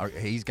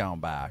 He's going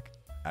back,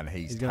 and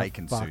he's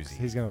taken Susie.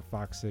 He's going to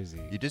fuck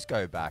Susie. You just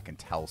go back and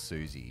tell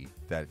Susie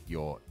that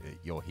you're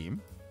him.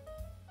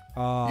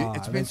 Oh,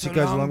 it's been so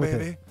long,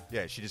 baby.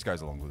 Yeah, she just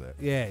goes along with it.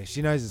 Yeah,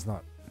 she knows it's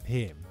not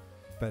him,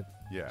 but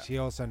yeah, she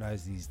also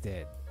knows he's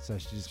dead. So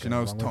she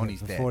knows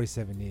Tony's dead for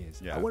 47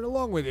 years. Yeah. I went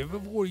along with him for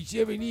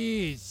 47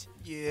 years.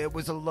 Yeah, it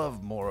was a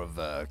love more of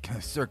a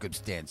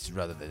circumstance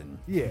rather than.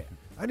 Yeah,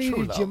 I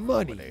needed your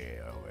money.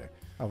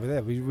 Over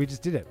there, we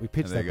just did it. We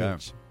pitched that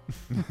bitch.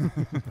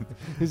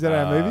 Is that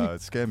our movie?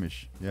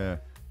 Skirmish. Yeah.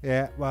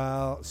 Yeah.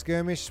 Well,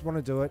 Skirmish want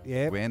to do it.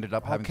 Yeah. We ended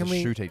up having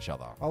to shoot each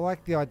other. I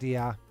like the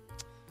idea.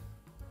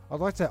 I'd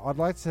like to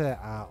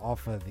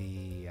offer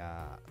the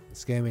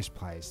Skirmish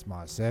place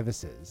my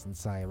services and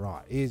say,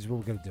 right, here's what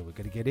we're going to do. We're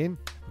going to get in.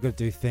 We're going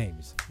to do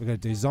themes. We're going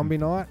to do zombie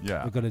night.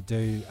 Yeah. We're going to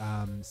do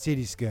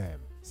city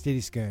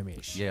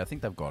skirmish. Yeah, I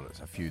think they've got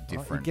a few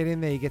different. You get in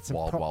there, you get some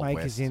Wild prop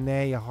makers West. in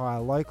there. You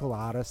hire local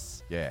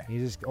artists. Yeah. You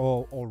just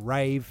or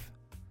rave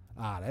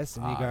artists,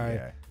 and you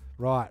go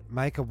right.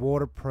 Make a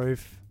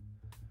waterproof,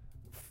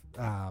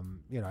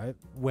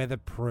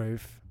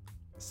 weatherproof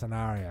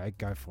scenario.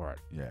 Go for it.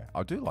 Yeah,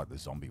 I do like the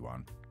zombie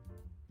one.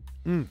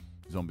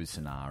 Zombie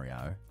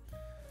scenario.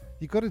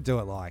 You got to do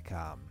it like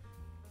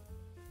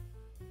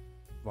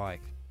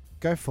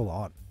go full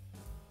on,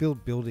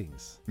 build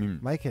buildings,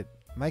 make it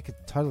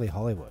totally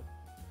Hollywood.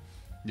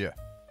 Yeah,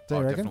 do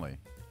you reckon?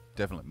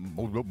 Definitely,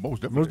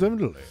 most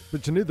definitely.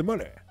 But you need the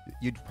money.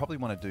 You'd probably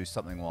want to do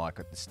something like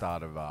at the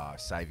start of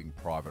Saving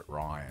Private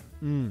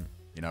Ryan.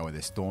 You know, where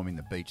they're storming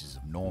the beaches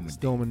of Normandy.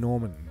 Storming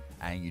Norman.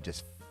 And you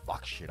just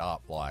fuck shit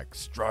up like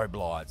strobe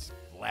lights,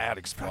 loud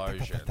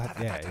explosions.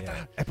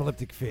 Yeah.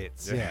 Epileptic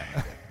fits. Yeah.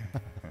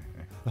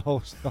 the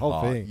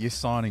whole thing. You're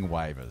signing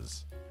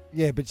waivers.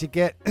 Yeah, but you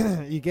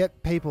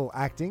get people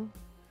acting.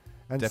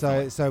 And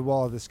so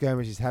while the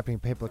skirmish is happening,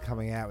 people are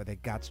coming out with their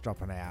guts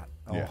dropping out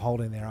or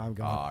holding their arm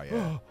going,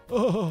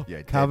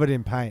 yeah, covered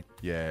in paint.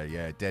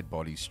 Yeah, dead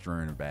bodies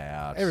strewn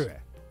about.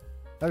 Everywhere.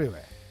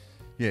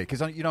 Yeah,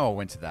 because I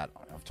went to that.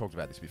 I've talked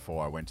about this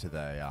before. I went to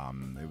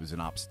the. It was an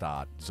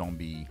upstart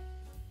zombie.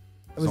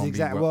 It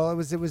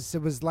was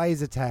it was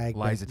laser tag,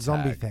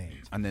 zombie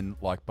themed. And then,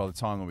 like, by the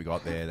time when we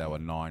got there, they were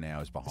 9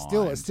 hours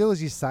behind. Still,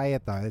 as you say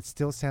it though, it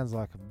still sounds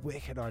like a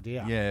wicked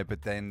idea. Yeah,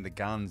 but then the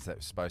guns that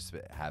were supposed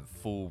to have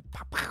full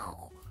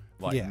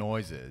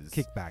noises,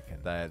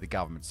 kickback, the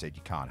government said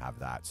you can't have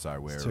that. So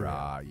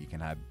you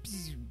can have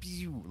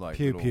like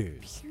pew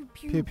pews.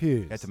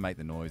 You had to make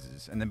the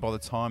noises, and then by the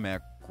time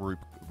our group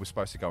was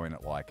supposed to go in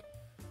at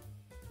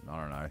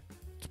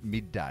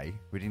midday,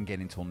 we didn't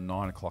get until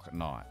 9 o'clock at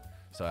night.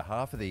 So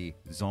half of the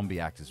zombie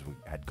actors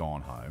had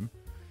gone home.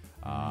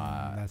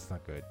 That's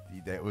not good.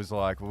 It was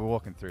like we were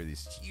walking through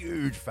this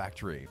huge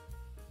factory,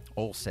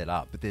 all set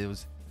up, but there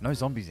was no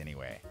zombies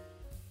anywhere.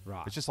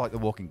 Right. It's just like The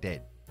Walking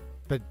Dead.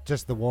 But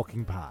just the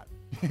walking part.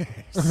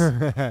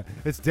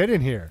 It's dead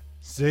in here.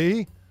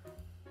 See?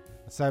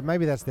 So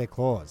maybe that's their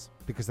clause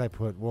because they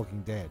put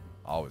Walking Dead.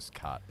 I was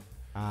cut.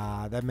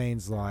 That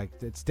means like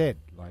it's dead.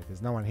 Like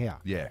there's no one here.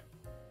 Yeah.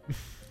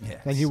 Yeah.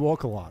 And you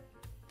walk a lot.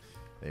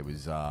 There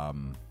was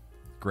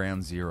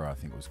Ground Zero, I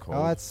think it was called.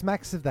 Oh, it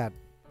smacks of that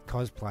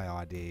cosplay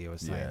idea you were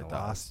saying the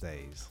last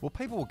days. Well,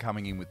 people were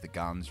coming in with the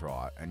guns,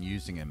 right, and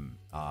using them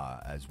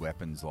as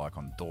weapons, like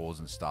on doors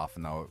and stuff,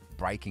 and they were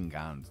breaking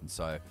guns. And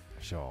so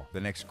sure,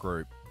 the next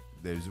group,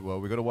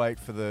 we've got to wait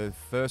for the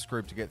first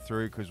group to get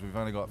through because we've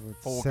only got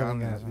 4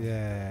 guns.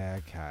 Yeah,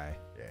 okay.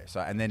 Yeah. So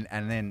and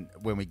then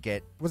when we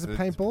get Was it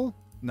paintball?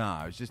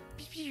 No, it's just.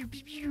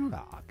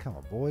 Ah, come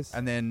on, boys.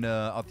 And then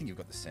I think you've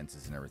got the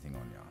sensors and everything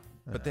on you.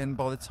 But then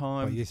by the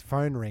time Well, your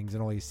phone rings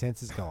and all your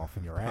sensors go off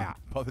and you're out.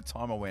 by the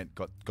time I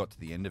got to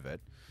the end of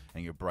it,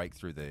 and you break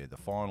through the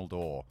final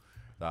door,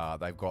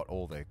 they've got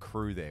all their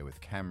crew there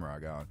with camera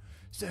going.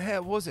 So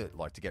how was it?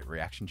 Like to get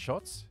reaction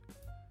shots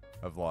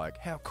of like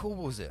how cool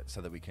was it,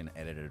 so that we can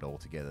edit it all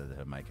together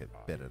to make it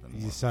better than.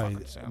 What it So,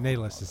 fucking sounds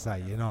needless to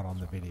like. say, you're not on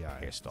the video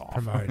Pissed off.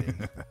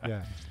 promoting.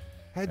 Yeah.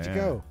 How'd you Yeah.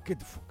 go? Get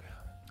the fuck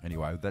out.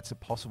 Anyway, that's a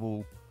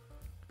possible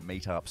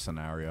meet-up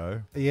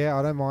scenario. Yeah,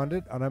 I don't mind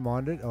it.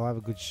 I'll have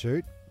a good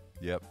shoot.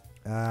 Yep.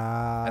 And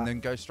And then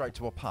go straight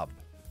to a pub.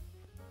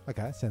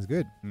 okay, sounds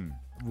good. Hmm.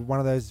 One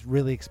of those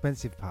really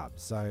expensive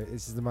pubs. So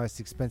this is the most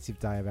expensive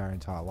day of our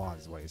entire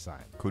lives, is what you're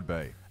saying. Could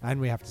be. And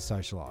we have to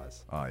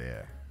socialise. Oh,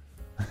 yeah.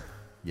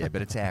 Yeah,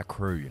 but it's our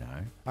crew, you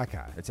know.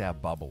 Okay. It's our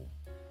bubble.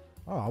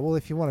 Oh, well,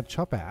 if you want to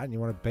chop out and you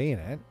want to be in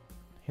it,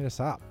 hit us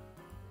up.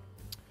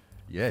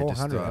 Yeah,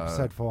 400, just,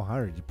 episode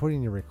 400. You put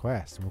in your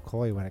request and we'll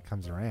call you when it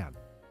comes around.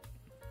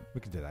 We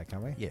can do that,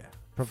 can't we? Yeah.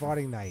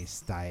 Providing they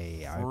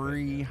stay open.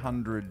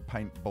 300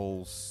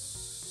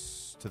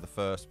 paintballs to the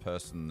first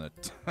person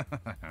that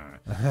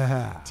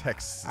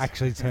texts.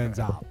 Actually turns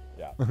up.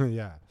 Yeah.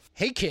 Yeah.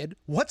 Hey kid,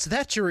 what's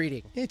that you're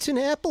eating? It's an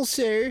apple,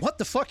 sir. What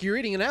the fuck you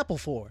eating an apple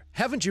for?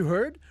 Haven't you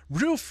heard?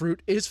 Real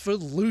fruit is for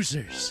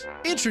losers.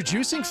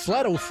 Introducing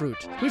Flatto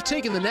Fruit. We've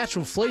taken the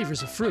natural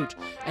flavors of fruit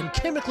and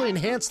chemically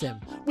enhanced them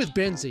with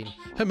benzene,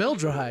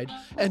 formaldehyde,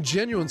 and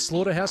genuine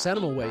slaughterhouse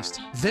animal waste.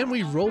 Then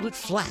we rolled it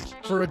flat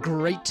for a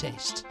great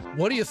taste.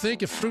 What do you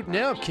think of fruit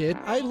now, kid?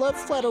 I love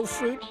Flatto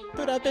Fruit,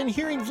 but I've been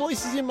hearing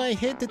voices in my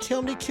head that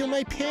tell me to kill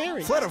my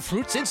parents. Flatto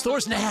Fruit's in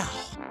stores now.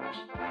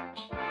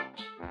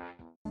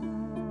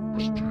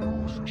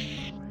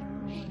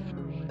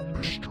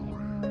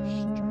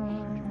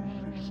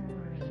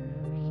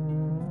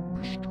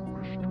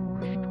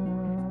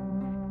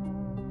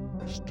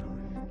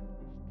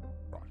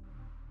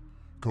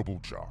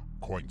 Caboolture,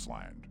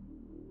 Queensland.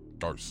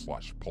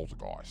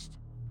 Ghost/poltergeist.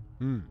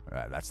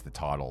 That's the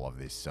title of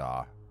this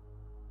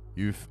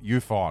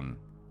UFON,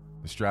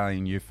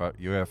 Australian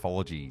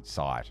ufology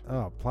site.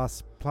 Oh,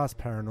 plus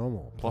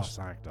paranormal. Plus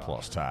actor.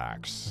 Plus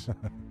tax.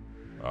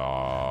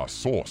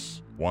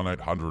 Source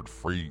 1-800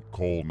 free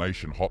call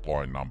nation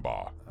hotline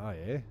number. Oh,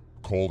 yeah?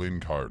 Call in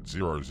code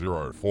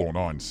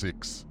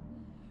 00496.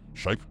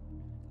 Shape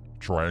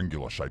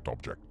triangular shaped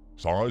object.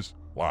 Size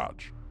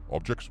large.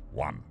 Objects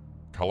 1.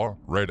 Color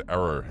red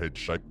arrowhead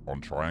shape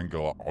on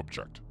triangular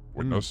object.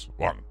 Witness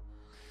 1.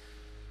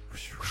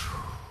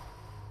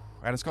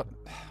 And it's got.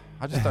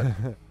 I just don't.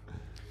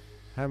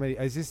 How many?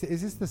 Is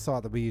this the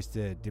site that we used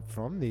to dip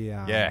from? The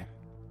Yeah.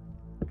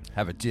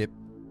 Have a dip.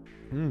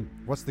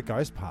 What's the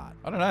ghost part?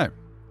 I don't know.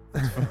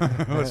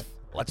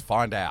 Let's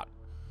find out.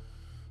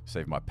 See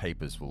if my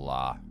peepers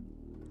will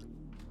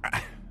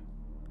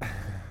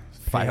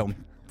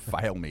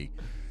fail me.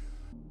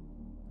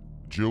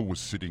 Jill was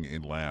sitting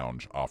in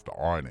lounge after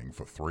ironing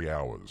for 3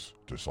 hours.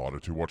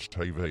 Decided to watch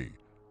TV.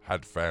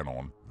 Had fan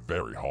on.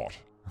 Very hot.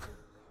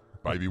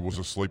 Baby was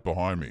asleep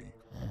behind me.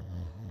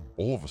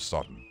 All of a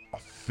sudden, a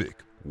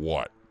thick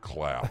white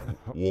cloud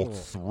walked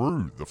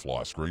through the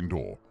fly screen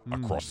door,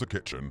 across the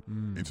kitchen,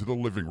 into the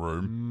living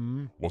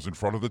room, was in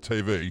front of the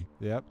TV.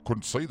 Yep.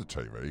 Couldn't see the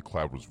TV.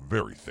 Cloud was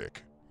very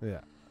thick. Yeah.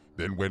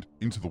 Then went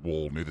into the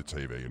wall near the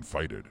TV and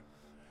faded.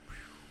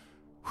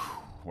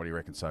 What do you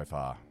reckon so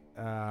far?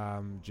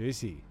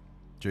 Juicy.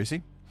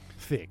 Juicy?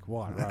 Thick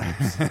white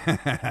robes.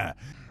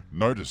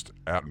 Noticed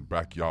out in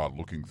backyard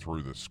looking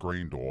through the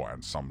screen door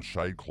and some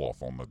shade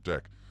cloth on the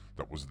deck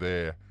that was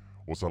there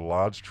was a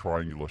large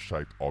triangular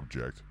shaped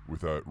object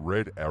with a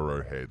red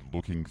arrowhead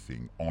looking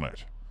thing on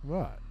it.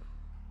 Right.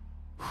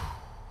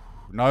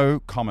 No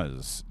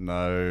commas,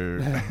 no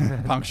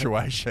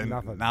punctuation,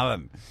 Nothing.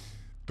 nothing.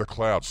 The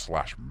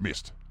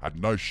cloud/mist had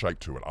no shape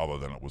to it other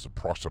than it was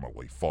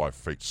approximately 5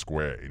 feet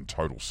square in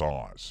total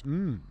size.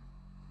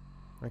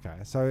 Okay.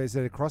 So is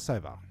it a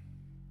crossover?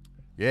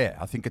 Yeah,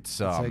 I think it's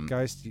So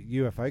ghost,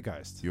 UFO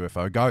ghost.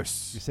 UFO You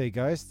ghosts. see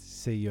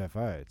ghost, see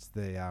UFO. It's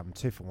the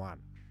 2-for-1.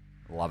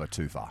 Love a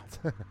twofer.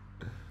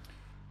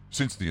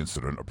 Since the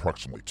incident,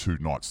 approximately 2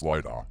 nights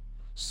later,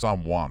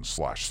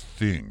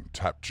 someone/thing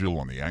tapped Jill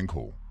on the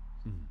ankle.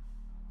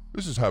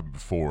 This has happened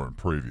before in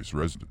previous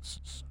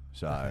residences.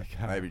 So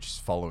maybe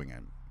just following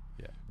him.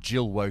 Yeah.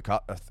 Jill woke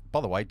up.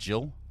 By the way,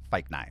 Jill,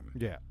 fake name.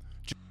 Yeah.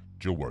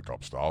 Jill woke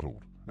up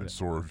startled and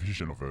saw a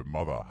vision of her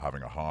mother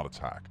having a heart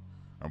attack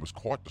and was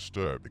quite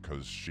disturbed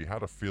because she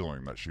had a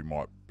feeling that she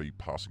might be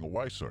passing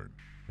away soon.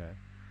 Okay.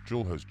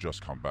 Jill has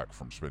just come back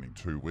from spending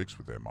 2 weeks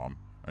with their mum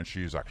and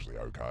she is actually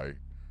okay.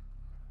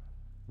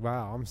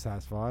 Wow, I'm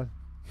satisfied.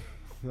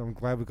 I'm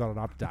glad we got an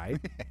update.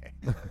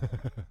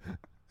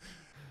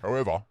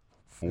 However,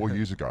 4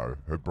 years ago,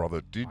 her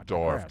brother did die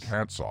of digress.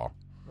 cancer.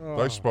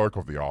 They spoke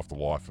of the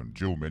afterlife and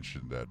Jill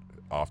mentioned that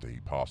after he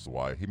passed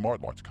away, he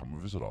might like to come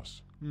and visit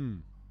us.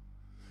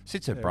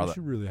 Since her We brother.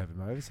 should really have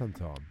him over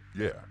sometime.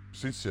 Yeah,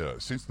 since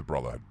the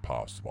brother had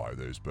passed away,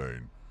 there's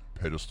been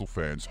pedestal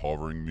fans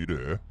hovering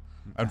midair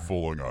and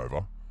falling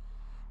over,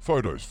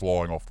 photos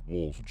flying off the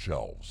walls and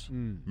shelves,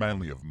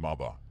 mainly of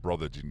mother.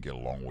 Brother didn't get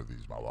along with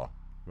his mother.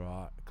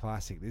 Right,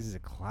 classic. This is a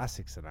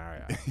classic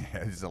scenario. Yeah,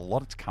 there's a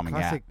lot coming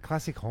out.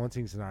 Classic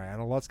haunting scenario,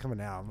 and a lot's coming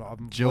out.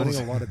 I'm Jill's-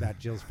 learning a lot about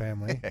Jill's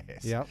family.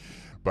 Yes. Yep.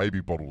 Baby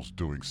Bottle's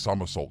doing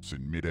somersaults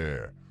in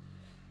midair.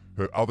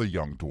 Her other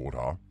young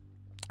daughter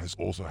has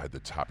also had the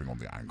tapping on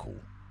the ankle,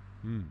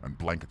 and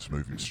blankets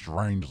moving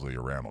strangely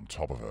around on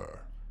top of her.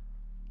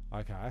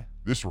 Okay.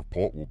 This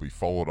report will be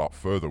followed up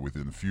further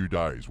within a few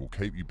days. We'll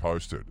keep you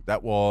posted.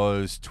 That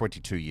was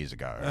 22 years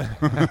ago.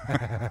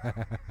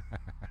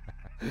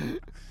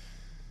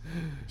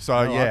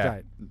 So, No yeah,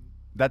 update.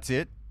 that's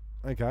it.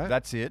 Okay.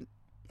 That's it.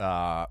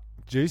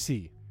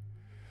 Juicy.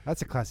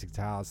 That's a classic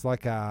tale. It's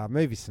like a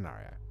movie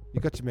scenario.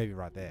 You got your movie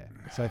right there.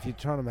 So if you're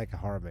trying to make a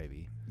horror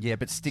movie, Yeah,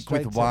 but stick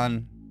Straight with to-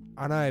 one.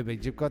 I know,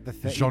 but you've got the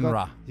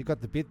Genre. You got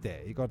the bit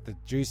there. You got the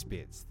juice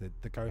bits.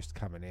 The ghost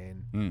coming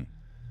in.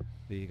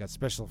 You got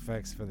special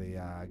effects for the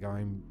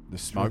going The through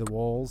smoke. the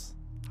walls.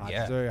 Hard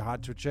Yeah. to do,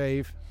 hard to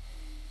achieve.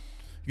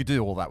 You could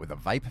do all that with a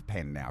vapor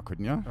pen now,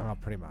 couldn't you? Oh,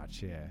 pretty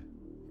much, yeah.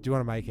 Do you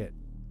want to make it?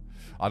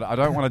 I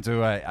don't want to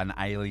do an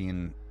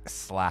alien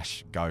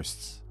 /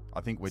 ghosts. I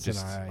think we're just.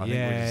 scenario? I think we're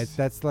Yeah,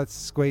 just- that's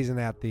squeezing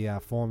out the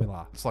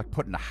formula. it's like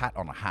putting a hat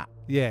on a hat.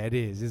 Yeah, it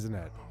is, isn't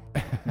it?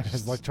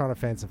 It's like trying to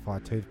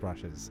fancify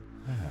toothbrushes.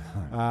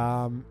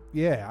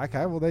 Yeah,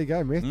 okay, well, there you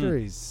go. Myth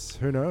theories.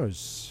 Who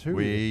knows? Who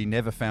We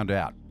never found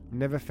out.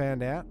 never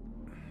found out?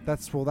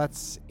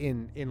 That's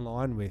in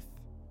line with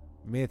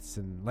myths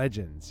and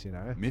legends, you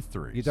know? Myth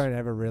theories. You don't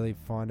ever really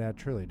find out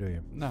truly, do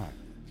you? No.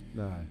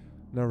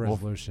 No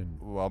resolution.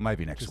 Well,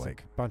 maybe next Just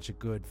week. a bunch of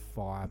good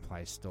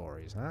fireplace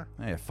stories, huh?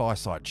 Yeah,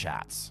 fireside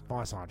chats.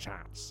 Fireside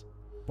chats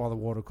by the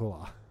water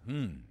cooler.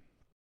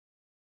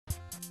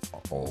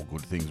 All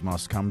good things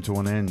must come to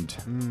an end.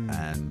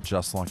 And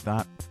just like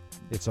that,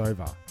 It's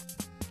over.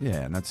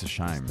 yeah, and that's a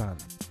shame. It's done.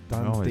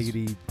 Done always-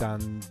 diggity,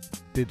 done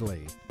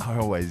diddly. I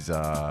always,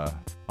 I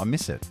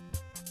miss it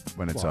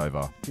when it's What?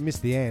 over. You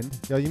missed the end.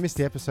 Oh, you missed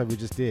the episode we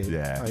just did.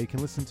 Yeah. Oh, you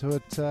can listen to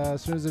it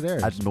as soon as it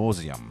airs. Ad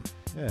nauseum.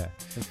 Yeah.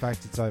 In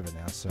fact, it's over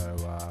now. So,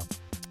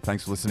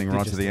 Thanks for listening Did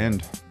right just to the do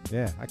end.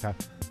 yeah. Okay.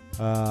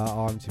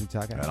 I'm Tim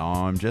Tucker. And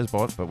I'm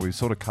Jezbot, but we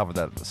sort of covered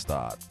that at the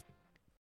start.